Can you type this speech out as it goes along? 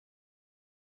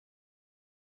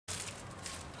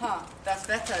Ha, das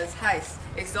Wetter ist heiß.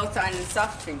 Ich sollte einen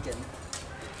Saft trinken.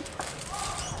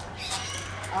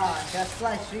 Ah, das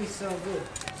Fleisch riecht so gut.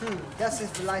 Das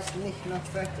ist vielleicht nicht noch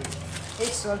fertig.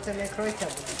 Ich sollte mehr Kräuter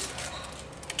bringen.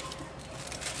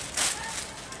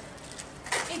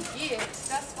 Igitt,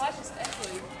 das Fleisch ist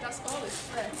eklig. Das Öl ist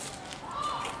frisch.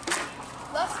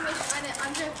 Lass mich eine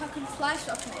andere Packung Fleisch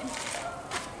aufnehmen.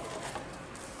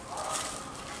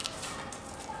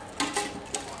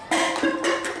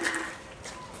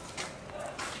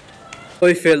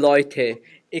 Liebe Leute,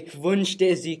 ich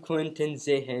wünschte, Sie könnten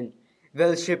sehen,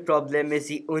 welche Probleme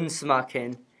Sie uns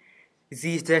machen.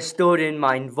 Sie zerstören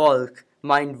mein Volk,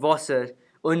 mein Wasser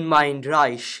und mein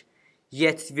Reich.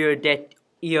 Jetzt werdet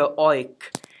ihr euch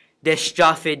der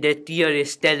Strafe der Tiere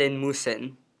stellen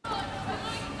müssen.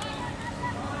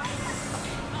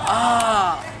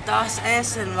 Das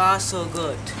Essen war so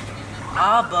gut.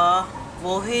 Aber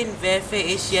wohin werfe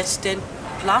ich jetzt den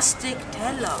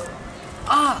Plastikteller?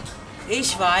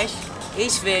 Ich weiß,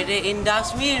 ich werde in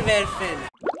das Meer werfen.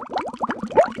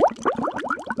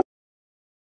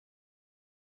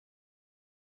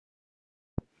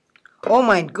 Oh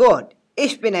mein Gott,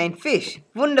 ich bin ein Fisch.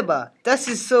 Wunderbar, das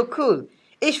ist so cool.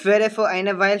 Ich werde für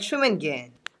eine Weile schwimmen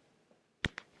gehen.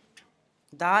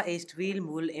 Da ist viel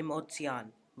Müll im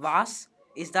Ozean. Was?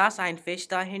 Ist das ein Fisch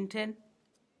da hinten?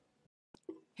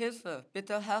 Hilfe,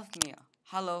 bitte helft mir.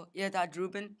 Hallo, ihr da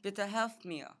drüben, bitte helft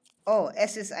mir. Oh,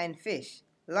 es ist ein Fisch.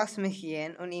 Lass mich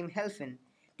gehen und ihm helfen,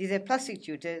 diese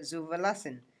Plastiktüte zu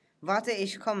verlassen. Warte,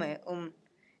 ich komme, um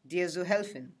dir zu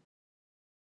helfen.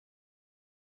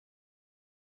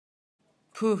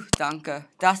 Puh, danke,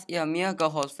 dass ihr mir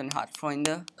geholfen habt,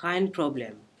 Freunde. Kein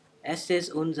Problem. Es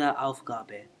ist unsere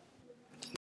Aufgabe.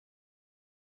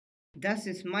 Das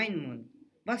ist mein Mund.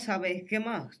 Was habe ich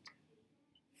gemacht?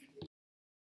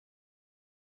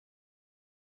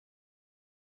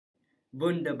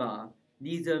 Wunderbar,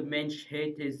 dieser Mensch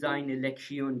hätte seine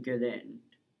Lektion gelernt.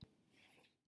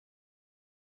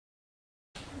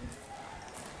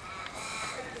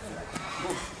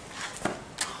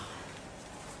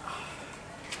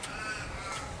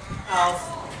 Auf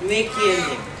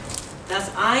Wikileaks,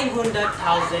 dass 100.000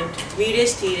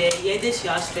 Meerestiere jedes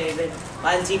Jahr sterben,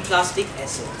 weil sie Plastik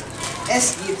essen.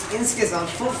 Es gibt insgesamt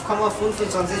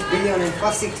 5,25 Billionen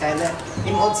Plastikteile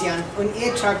im Ozean und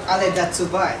ihr tragt alle dazu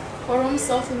bei. Warum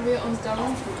sollten wir uns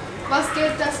darum tun? Was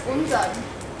geht das uns an?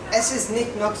 Es ist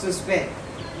nicht noch zu spät,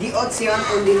 die Ozean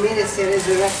und die Meerestiere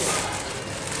zu retten.